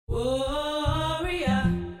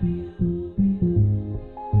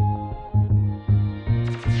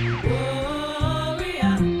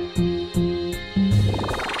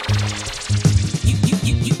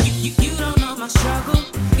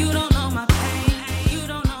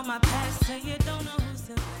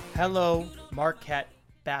Hello, Marquette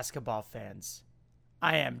basketball fans.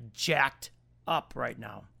 I am jacked up right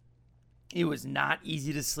now. It was not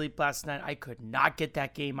easy to sleep last night. I could not get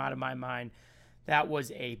that game out of my mind. That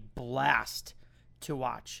was a blast to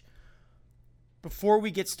watch. Before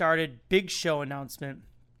we get started, big show announcement.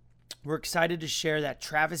 We're excited to share that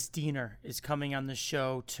Travis Diener is coming on the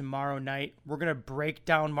show tomorrow night. We're going to break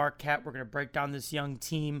down Marquette. We're going to break down this young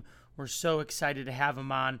team. We're so excited to have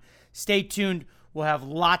him on. Stay tuned. We'll have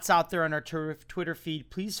lots out there on our Twitter feed.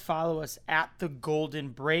 Please follow us at The Golden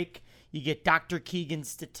Break. You get Dr. Keegan's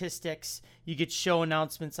statistics. You get show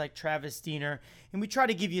announcements like Travis Diener. And we try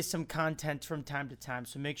to give you some content from time to time,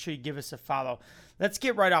 so make sure you give us a follow. Let's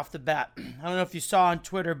get right off the bat. I don't know if you saw on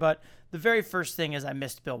Twitter, but the very first thing is I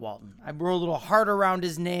missed Bill Walton. I wrote a little heart around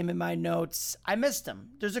his name in my notes. I missed him.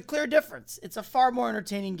 There's a clear difference. It's a far more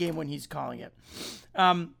entertaining game when he's calling it.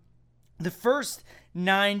 The first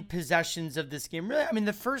 9 possessions of this game, really,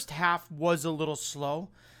 the first half was a little slow.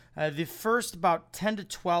 The first about 10 to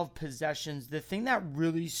 12 possessions, the thing that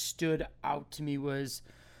really stood out to me was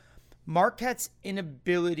Marquette's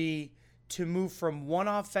inability to move from one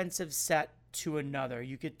offensive set to another.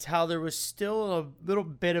 You could tell there was still a little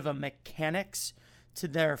bit of a mechanics to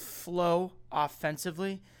their flow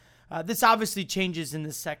offensively. This obviously changes in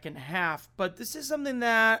the second half, but this is something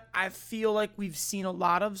that I feel like we've seen a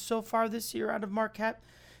lot of so far this year out of Marquette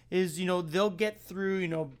is, they'll get through,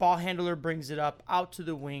 ball handler brings it up, out to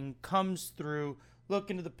the wing, comes through, look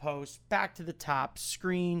into the post, back to the top,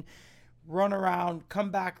 screen, run around, come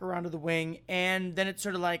back around to the wing, and then it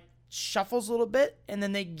sort of like shuffles a little bit, and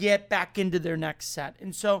then they get back into their next set.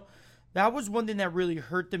 And so that was one thing that really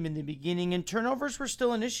hurt them in the beginning, and turnovers were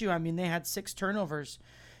still an issue. They had 6 turnovers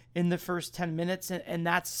in the first 10 minutes, and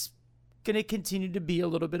that's going to continue to be a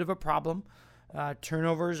little bit of a problem.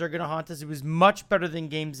 Turnovers are going to haunt us. It was much better than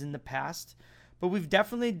games in the past, but we've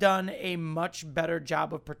definitely done a much better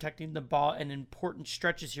job of protecting the ball in important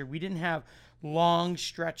stretches here. We didn't have long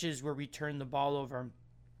stretches where we turned the ball over.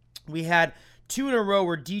 We had 2 in a row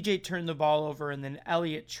where DJ turned the ball over and then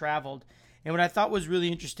Elliott traveled. And what I thought was really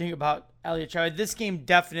interesting about Elliott, this game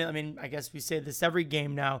definitely, I guess we say this every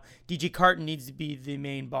game now, DJ Carton needs to be the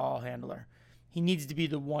main ball handler. He needs to be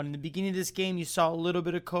the one. In the beginning of this game, you saw a little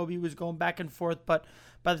bit of Kobe was going back and forth, but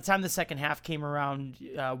by the time the second half came around,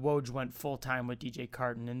 Woj went full-time with DJ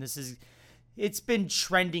Carton, and it's been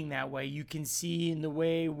trending that way. You can see in the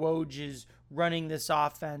way Woj is running this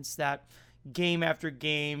offense that game after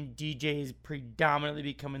game, DJ is predominantly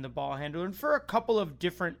becoming the ball handler, and for a couple of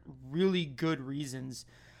different really good reasons.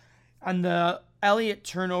 On the Elliott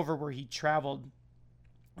turnover where he traveled,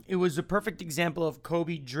 it was a perfect example of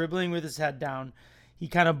Kobe dribbling with his head down. He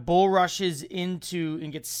kind of bull rushes into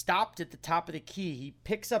and gets stopped at the top of the key. He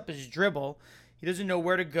picks up his dribble. He doesn't know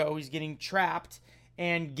where to go. He's getting trapped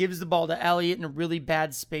and gives the ball to Elliott in a really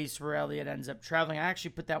bad space where Elliott ends up traveling. I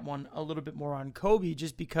actually put that one a little bit more on Kobe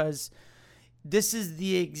just because this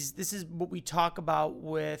is what we talk about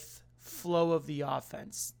with flow of the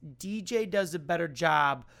offense. DJ does a better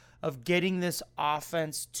job of getting this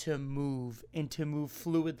offense to move and to move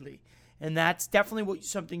fluidly. And that's definitely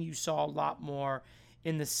something you saw a lot more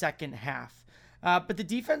in the second half. But the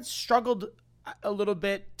defense struggled a little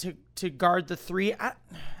bit to guard the 3.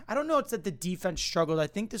 I don't know it's that the defense struggled. I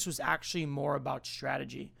think this was actually more about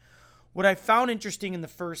strategy. What I found interesting in the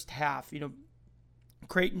first half,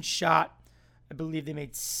 Creighton shot, I believe they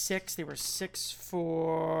made 6. They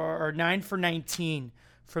were 9 for 19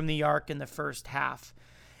 from the arc in the first half.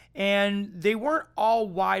 And they weren't all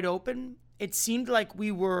wide open. It seemed like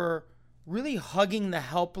we were really hugging the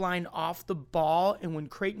help line off the ball. And when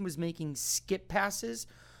Creighton was making skip passes,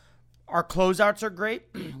 our closeouts are great.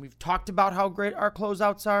 We've talked about how great our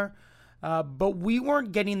closeouts are. But we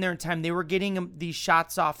weren't getting there in time. They were getting these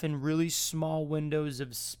shots off in really small windows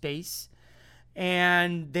of space.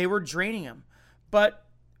 And they were draining them. But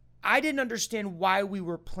I didn't understand why we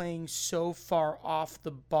were playing so far off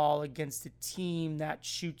the ball against a team that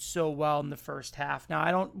shoots so well in the first half. Now,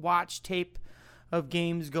 I don't watch tape of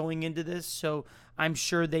games going into this, so I'm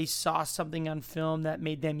sure they saw something on film that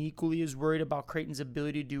made them equally as worried about Creighton's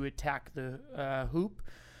ability to attack the hoop.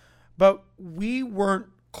 But we weren't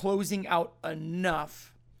closing out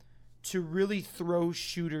enough to really throw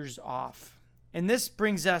shooters off. And this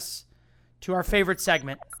brings us to our favorite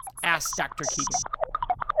segment, Ask Dr. Keegan.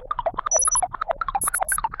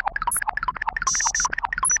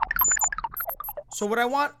 So what I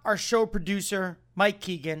want our show producer, Mike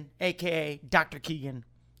Keegan, a.k.a. Dr. Keegan,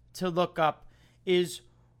 to look up is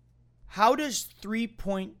how does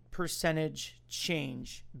three-point percentage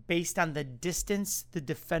change based on the distance the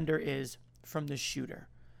defender is from the shooter?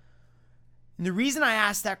 And the reason I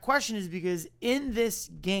asked that question is because in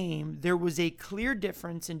this game, there was a clear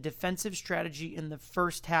difference in defensive strategy in the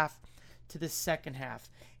first half to the second half.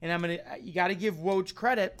 And you got to give Woj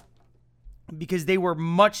credit because they were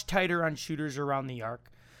much tighter on shooters around the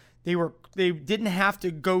arc. They didn't have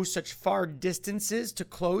to go such far distances to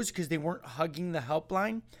close because they weren't hugging the help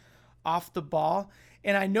line off the ball.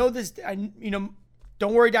 And I know this,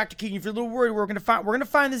 don't worry, Dr. Keegan, if you're a little worried, we're gonna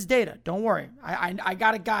find this data. Don't worry. I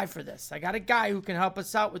got a guy for this. I got a guy who can help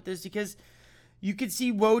us out with this because you could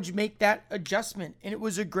see Woj make that adjustment, and it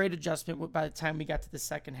was a great adjustment by the time we got to the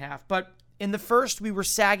second half. But in the first, we were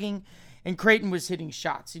sagging, and Creighton was hitting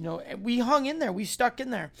shots. We hung in there. We stuck in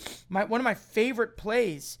there. One of my favorite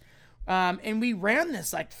plays, and we ran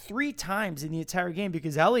this like 3 times in the entire game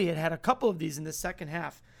because Elliott had a couple of these in the second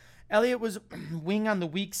half. Elliott was wing on the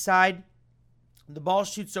weak side. The ball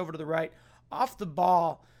shoots over to the right. Off the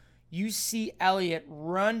ball, you see Elliott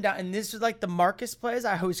run down. And this is like the Marcus plays.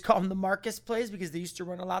 I always call them the Marcus plays because they used to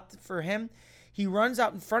run a lot for him. He runs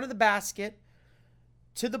out in front of the basket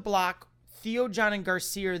to the block. Theo, John, and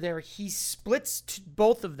Garcia are there. He splits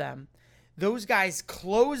both of them. Those guys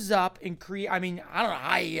close up and create. I don't know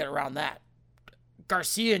how you get around that.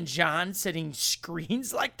 Garcia and John setting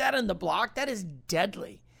screens like that in the block, that is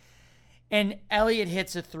deadly. And Elliott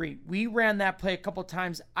hits a 3. We ran that play a couple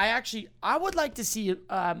times. I would like to see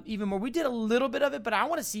even more. We did a little bit of it, but I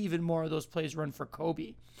want to see even more of those plays run for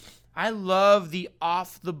Kobe. I love the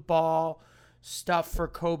off-the-ball stuff for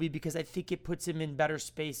Kobe because I think it puts him in better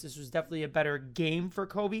space. This was definitely a better game for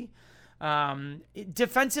Kobe.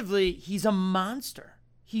 Defensively, he's a monster.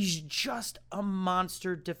 He's just a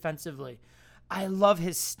monster defensively. I love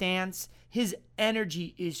his stance. His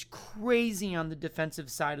energy is crazy on the defensive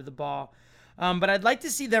side of the ball. But I'd like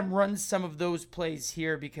to see them run some of those plays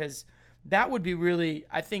here because that would be really,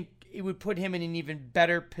 I think it would put him in an even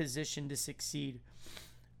better position to succeed.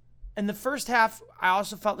 In the first half, I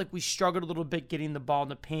also felt like we struggled a little bit getting the ball in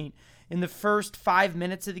the paint. In the first 5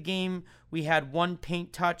 minutes of the game, we had 1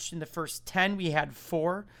 paint touch. In the first 10, we had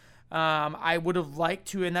 4. I would have liked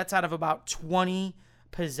to, and that's out of about 20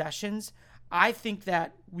 possessions. I think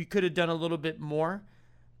that we could have done a little bit more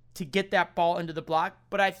to get that ball into the block.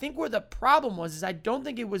 But I think where the problem was is I don't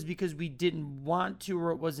think it was because we didn't want to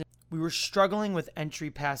or it wasn't. We were struggling with entry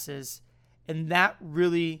passes, and that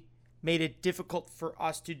really made it difficult for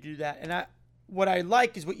us to do that. And what I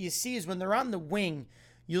like is what you see is when they're on the wing,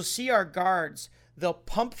 you'll see our guards. They'll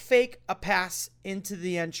pump fake a pass into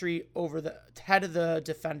the entry over the head of the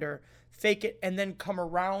defender, fake it, and then come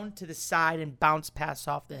around to the side and bounce pass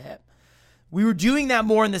off the hip. We were doing that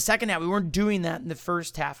more in the second half. We weren't doing that in the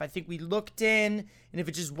first half. I think we looked in, and if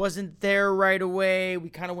it just wasn't there right away, we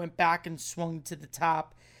kind of went back and swung to the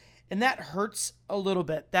top. And that hurts a little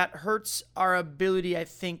bit. That hurts our ability, I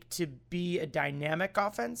think, to be a dynamic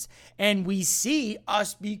offense. And we see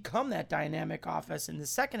us become that dynamic offense in the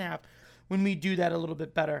second half when we do that a little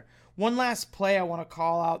bit better. One last play I want to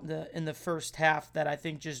call out in the first half that I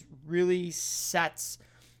think just really sets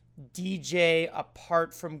DJ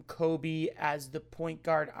apart from Kobe as the point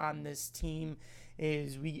guard on this team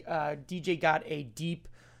is DJ got a deep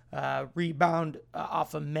rebound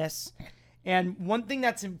off a miss. And one thing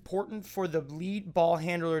that's important for the lead ball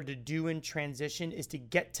handler to do in transition is to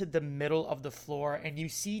get to the middle of the floor. And you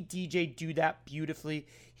see DJ do that beautifully.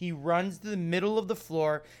 He runs to the middle of the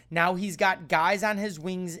floor. Now he's got guys on his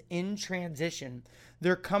wings in transition.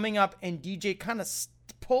 They're coming up and DJ kind of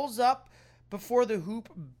pulls up before the hoop,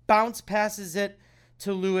 bounce passes it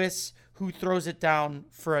to Lewis, who throws it down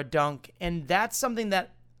for a dunk. And that's something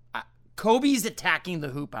that Kobe's attacking the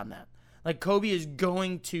hoop on that. Like Kobe is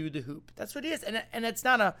going to the hoop. That's what he is. And it's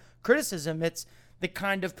not a criticism. It's the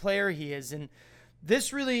kind of player he is. And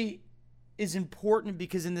this really is important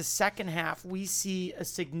because in the second half, we see a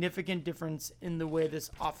significant difference in the way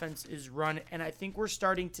this offense is run. And I think we're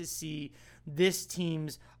starting to see this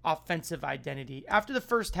team's offensive identity. After the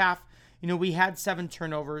first half, we had 7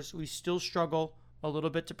 turnovers. We still struggle a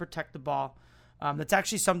little bit to protect the ball. That's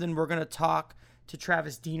actually something we're going to talk to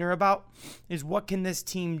Travis Diener about, is what can this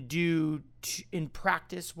team do in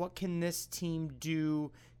practice? What can this team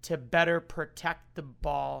do to better protect the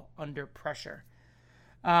ball under pressure?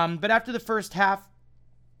 But after the first half,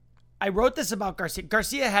 I wrote this about Garcia.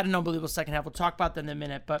 Garcia had an unbelievable second half. We'll talk about that in a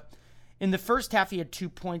minute. But in the first half, he had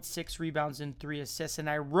 2.6 rebounds and 3 assists. And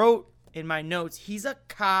I wrote in my notes, he's a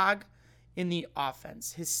cog in the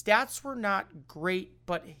offense. His stats were not great,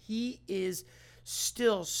 but he is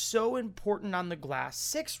still so important on the glass.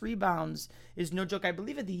 6 rebounds is no joke. I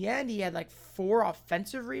believe at the end he had like 4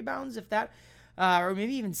 offensive rebounds, if that, or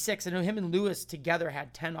maybe even 6. I know him and Lewis together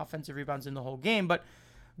had 10 offensive rebounds in the whole game, but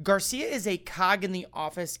Garcia is a cog in the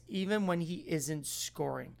office even when he isn't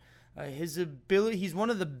scoring. His ability, he's one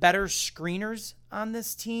of the better screeners on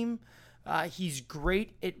this team. He's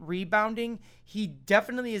great at rebounding. He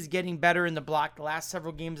definitely is getting better in the block. The last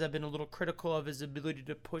several games I've been a little critical of his ability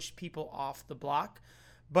to push people off the block,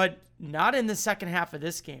 but not in the second half of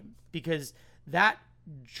this game, because that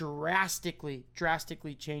drastically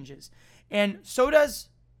changes. And so does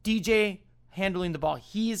DJ handling the ball.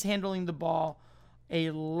 He is handling the ball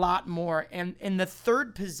a lot more. And in the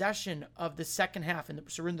third possession of the second half,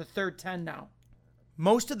 so we're in the third 10 now,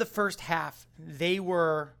 most of the first half, they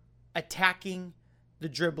were attacking the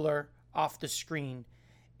dribbler off the screen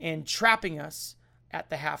and trapping us at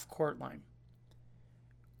the half court line.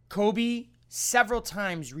 Kobe several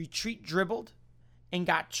times retreat dribbled and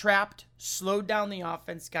got trapped, slowed down the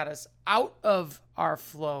offense, got us out of our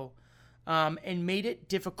flow, and made it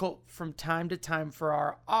difficult from time to time for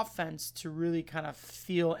our offense to really kind of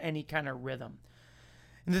feel any kind of rhythm.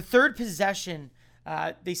 In the third possession,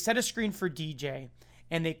 they set a screen for DJ,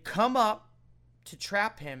 and they come up to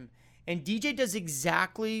trap him, and DJ does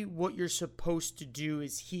exactly what you're supposed to do.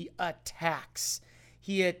 Is he attacks.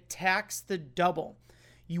 He attacks the double.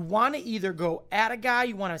 You want to either go at a guy,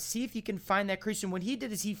 you want to see if you can find that crease. And what he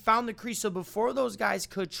did is he found the crease. So before those guys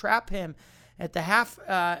could trap him at the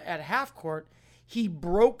half court, he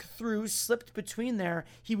broke through, slipped between there.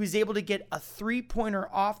 He was able to get a 3-pointer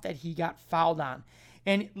off that he got fouled on.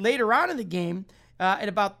 And later on in the game, at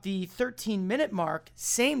about the 13-minute mark,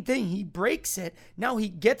 same thing. He breaks it. Now he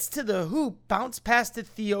gets to the hoop, bounce past to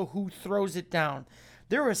Theo, who throws it down.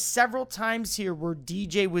 There were several times here where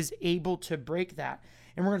DJ was able to break that.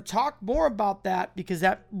 And we're going to talk more about that because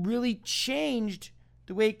that really changed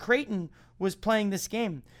the way Creighton was playing this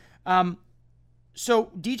game.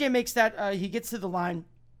 So DJ makes that, he gets to the line,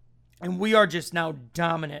 and we are just now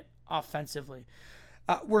dominant offensively.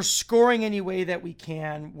 We're scoring any way that we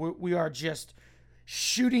can. We are just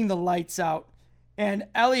shooting the lights out. And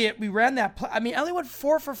Elliott, we ran that play. I mean, Elliott went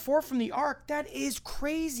 4 for 4 from the arc. That is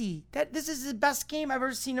crazy. This is the best game I've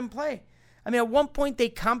ever seen him play. I mean, at one point they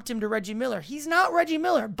comped him to Reggie Miller. He's not Reggie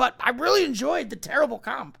Miller, but I really enjoyed the terrible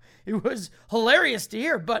comp. It was hilarious to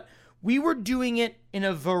hear, but we were doing it in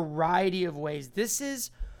a variety of ways. This is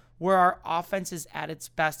where our offense is at its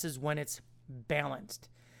best, is when it's balanced.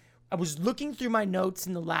 I was looking through my notes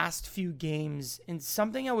in the last few games, and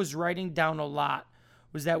something I was writing down a lot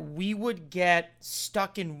was that we would get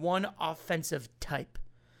stuck in one offensive type.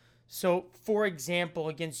 So, for example,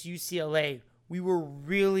 against UCLA, we were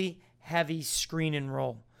really heavy screen and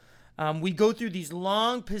roll. We go through these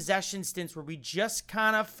long possession stints where we just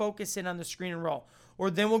kind of focus in on the screen and roll. Or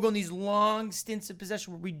then we'll go in these long stints of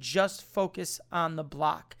possession where we just focus on the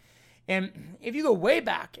block. And if you go way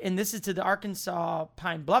back, and this is to the Arkansas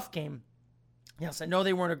Pine Bluff game, yes, I know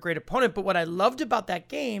they weren't a great opponent, but what I loved about that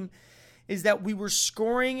game is that we were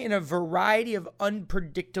scoring in a variety of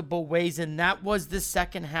unpredictable ways, and that was the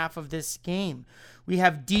second half of this game. We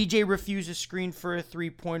have DJ refuse a screen for a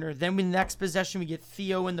 3-pointer. Then in the next possession, we get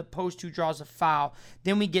Theo in the post who draws a foul.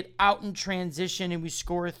 Then we get out in transition and we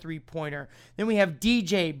score a 3-pointer. Then we have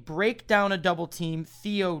DJ break down a double team,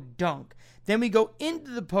 Theo dunk. Then we go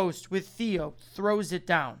into the post with Theo, throws it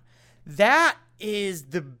down. That is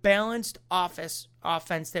the balanced offense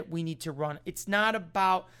that we need to run. It's not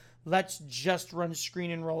about let's just run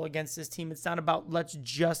screen and roll against this team. It's not about let's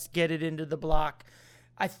just get it into the block.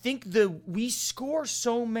 I think we score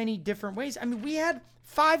so many different ways. I mean, we had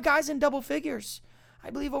 5 guys in double figures.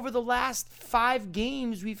 I believe over the last 5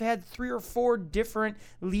 games, we've had 3 or 4 different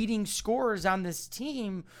leading scorers on this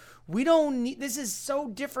team. This is so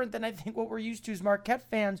different than I think what we're used to as Marquette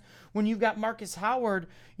fans when you've got Marcus Howard,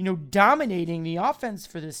 dominating the offense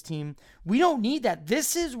for this team. We don't need that.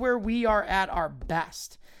 This is where we are at our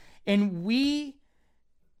best. And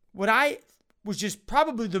what I was just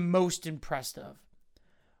probably the most impressed of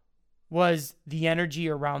was the energy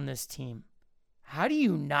around this team. How do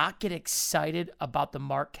you not get excited about the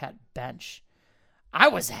Marquette bench? I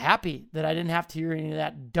was happy that I didn't have to hear any of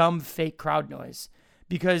that dumb fake crowd noise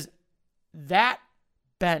because that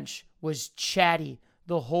bench was chatty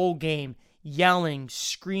the whole game, yelling,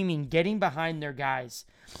 screaming, getting behind their guys.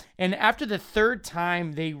 And after the third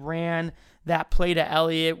time they ran that play to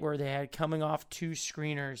Elliott where they had coming off 2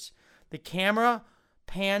 screeners, the camera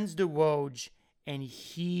pans to Woj, and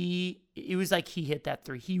it was like he hit that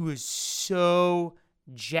 3. He was so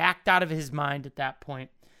jacked out of his mind at that point.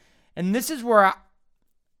 And this is where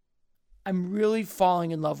I'm really falling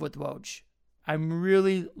in love with Woj. I'm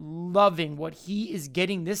really loving what he is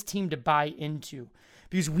getting this team to buy into.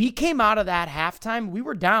 Because we came out of that halftime, we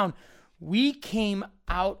were down. We came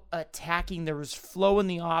out attacking. There was flow in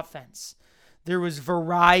the offense. There was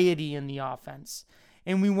variety in the offense.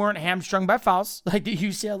 And we weren't hamstrung by fouls like the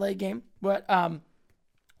UCLA game. But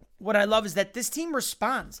what I love is that this team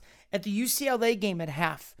responds. At the UCLA game at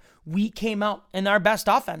half, we came out and our best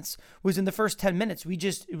offense was in the first 10 minutes.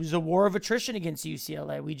 It was a war of attrition against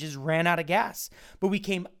UCLA. We just ran out of gas. But we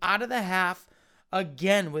came out of the half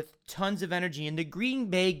again with tons of energy. In the Green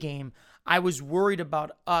Bay game, I was worried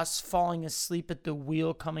about us falling asleep at the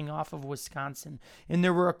wheel coming off of Wisconsin. And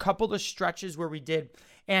there were a couple of stretches where we did.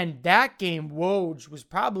 And that game, Woj was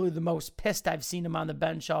probably the most pissed I've seen him on the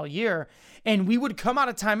bench all year. And we would come out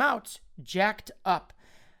of timeouts jacked up.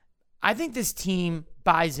 I think this team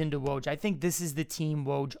buys into Woj. I think this is the team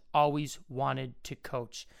Woj always wanted to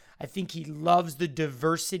coach. I think he loves the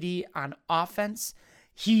diversity on offense.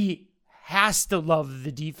 He has to love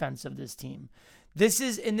the defense of this team. This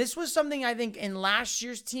was something I think in last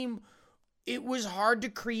year's team, it was hard to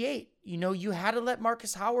create. You had to let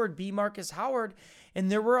Marcus Howard be Marcus Howard.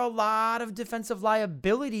 And there were a lot of defensive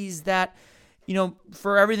liabilities that,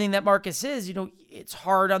 for everything that Marcus is, it's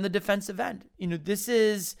hard on the defensive end. This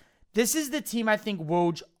is the team I think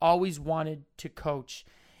Woj always wanted to coach.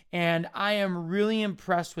 And I am really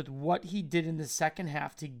impressed with what he did in the second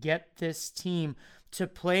half to get this team to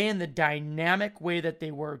play in the dynamic way that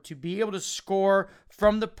they were, to be able to score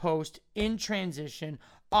from the post in transition,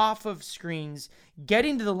 off of screens,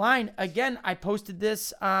 getting to the line. Again, I posted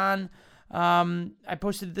this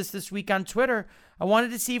this week on Twitter. I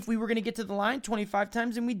wanted to see if we were going to get to the line 25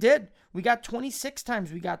 times, and we did. We got 26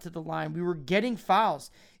 times we got to the line. We were getting fouls.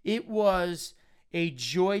 It was a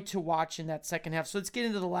joy to watch in that second half. So let's get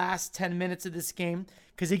into the last 10 minutes of this game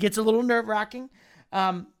because it gets a little nerve-wracking.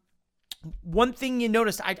 One thing you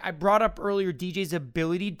noticed, I brought up earlier DJ's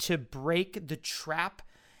ability to break the trap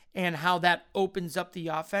and how that opens up the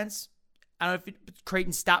offense. I don't know if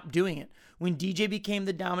Creighton stopped doing it. When DJ became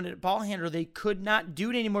the dominant ball handler, they could not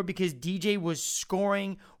do it anymore because DJ was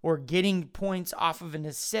scoring or getting points off of an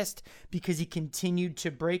assist because he continued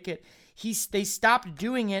to break it. They stopped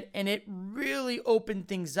doing it, and it really opened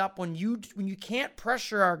things up. When you can't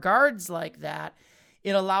pressure our guards like that,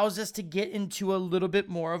 it allows us to get into a little bit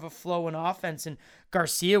more of a flow in offense. And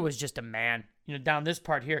Garcia was just a man. Down this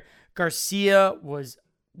part here,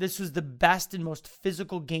 this was the best and most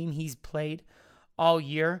physical game he's played all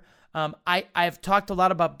year. I've talked a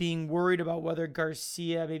lot about being worried about whether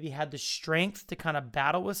Garcia maybe had the strength to kind of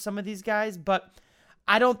battle with some of these guys, but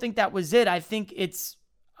I don't think that was it. I think it's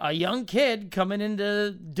a young kid coming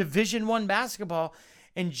into Division I basketball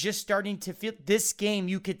and just starting to feel this game.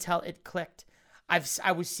 You could tell it clicked.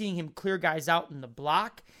 I was seeing him clear guys out in the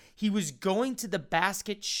block. He was going to the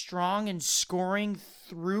basket strong and scoring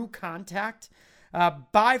through contact.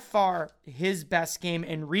 By far his best game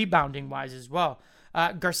and rebounding wise as well.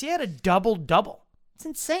 Garcia had a double-double. It's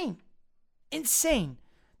insane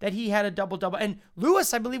that he had a double-double. And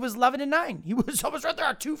Lewis, I believe, was 11-9. He was almost right there.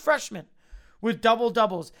 Our two freshmen with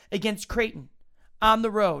double-doubles against Creighton on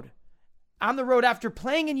the road. On the road after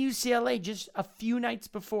playing in UCLA just a few nights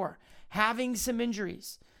before, having some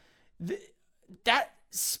injuries. That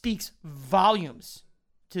speaks volumes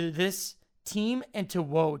to this team and to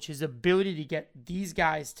Woj, his ability to get these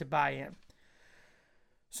guys to buy in.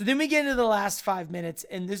 So then we get into the last 5 minutes,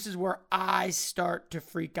 and this is where I start to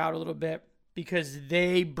freak out a little bit because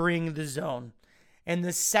they bring the zone. And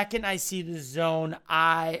the second I see the zone,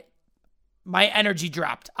 my energy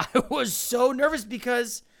dropped. I was so nervous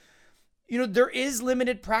because, there is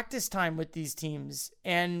limited practice time with these teams.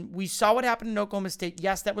 And we saw what happened in Oklahoma State.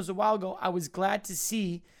 Yes, that was a while ago. I was glad to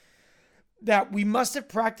see that we must have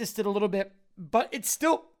practiced it a little bit, but it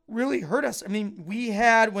still really hurt us. I mean,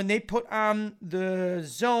 when they put on the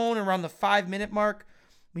zone around the 5-minute mark,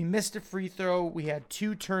 we missed a free throw. We had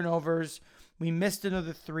 2 turnovers. We missed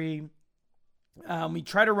another 3. We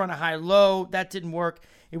tried to run a high-low. That didn't work.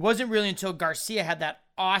 It wasn't really until Garcia had that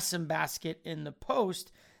awesome basket in the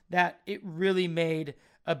post that it really made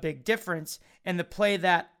a big difference. And the play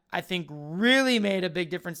that I think really made a big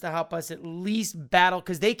difference to help us at least battle,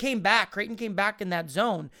 because they came back. Creighton came back in that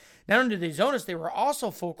zone. Not only did they zone us, they were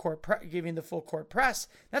also giving the full court press.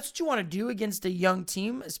 That's what you want to do against a young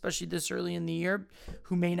team, especially this early in the year,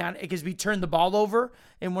 who may not, because we turned the ball over.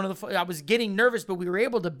 And I was getting nervous, but we were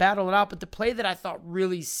able to battle it out. But the play that I thought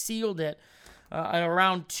really sealed it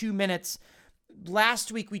around 2 minutes.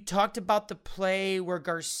 Last week, we talked about the play where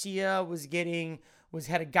Garcia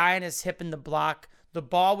had a guy on his hip in the block. The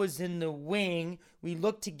ball was in the wing. We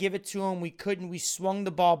looked to give it to him. We couldn't. We swung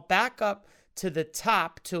the ball back up to the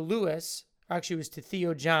top to Lewis. Actually, it was to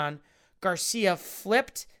Theo John. Garcia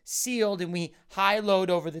flipped, sealed, and we high-load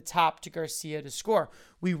over the top to Garcia to score.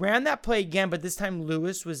 We ran that play again, but this time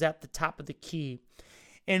Lewis was at the top of the key.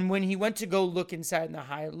 And when he went to go look inside in the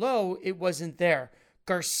high-low, it wasn't there.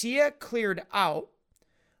 Garcia cleared out.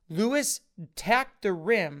 Lewis tacked the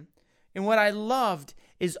rim. And what I loved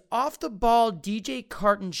is off the ball, DJ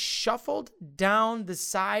Carton shuffled down the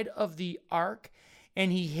side of the arc,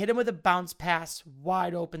 and he hit him with a bounce pass,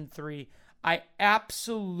 wide open three. I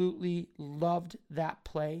absolutely loved that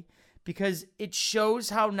play because it shows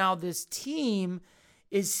how now this team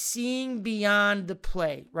is seeing beyond the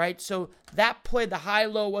play, right? So that play, the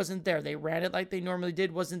high-low wasn't there. They ran it like they normally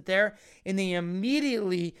did, wasn't there. And they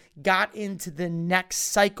immediately got into the next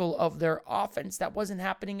cycle of their offense. That wasn't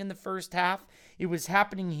happening in the first half. It was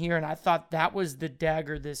happening here, and I thought that was the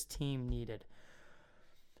dagger this team needed.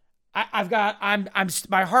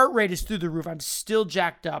 My heart rate is through the roof. I'm still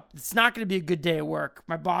jacked up. It's not going to be a good day at work.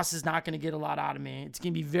 My boss is not going to get a lot out of me. It's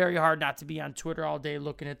going to be very hard not to be on Twitter all day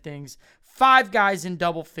looking at things. 5 guys in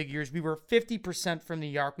double figures. We were 50% from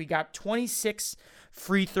the arc. We got 26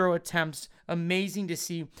 free throw attempts. Amazing to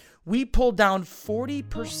see. We pulled down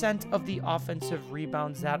 40% of the offensive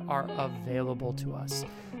rebounds that are available to us.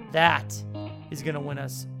 That is going to win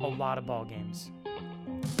us a lot of ball games.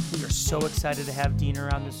 We are so excited to have Dean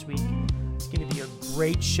around this week. It's going to be a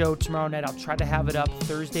great show tomorrow night. I'll try to have it up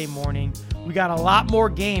Thursday morning. We got a lot more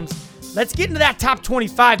games. Let's get into that top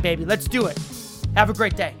 25, baby. Let's do it. Have a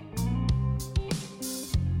great day.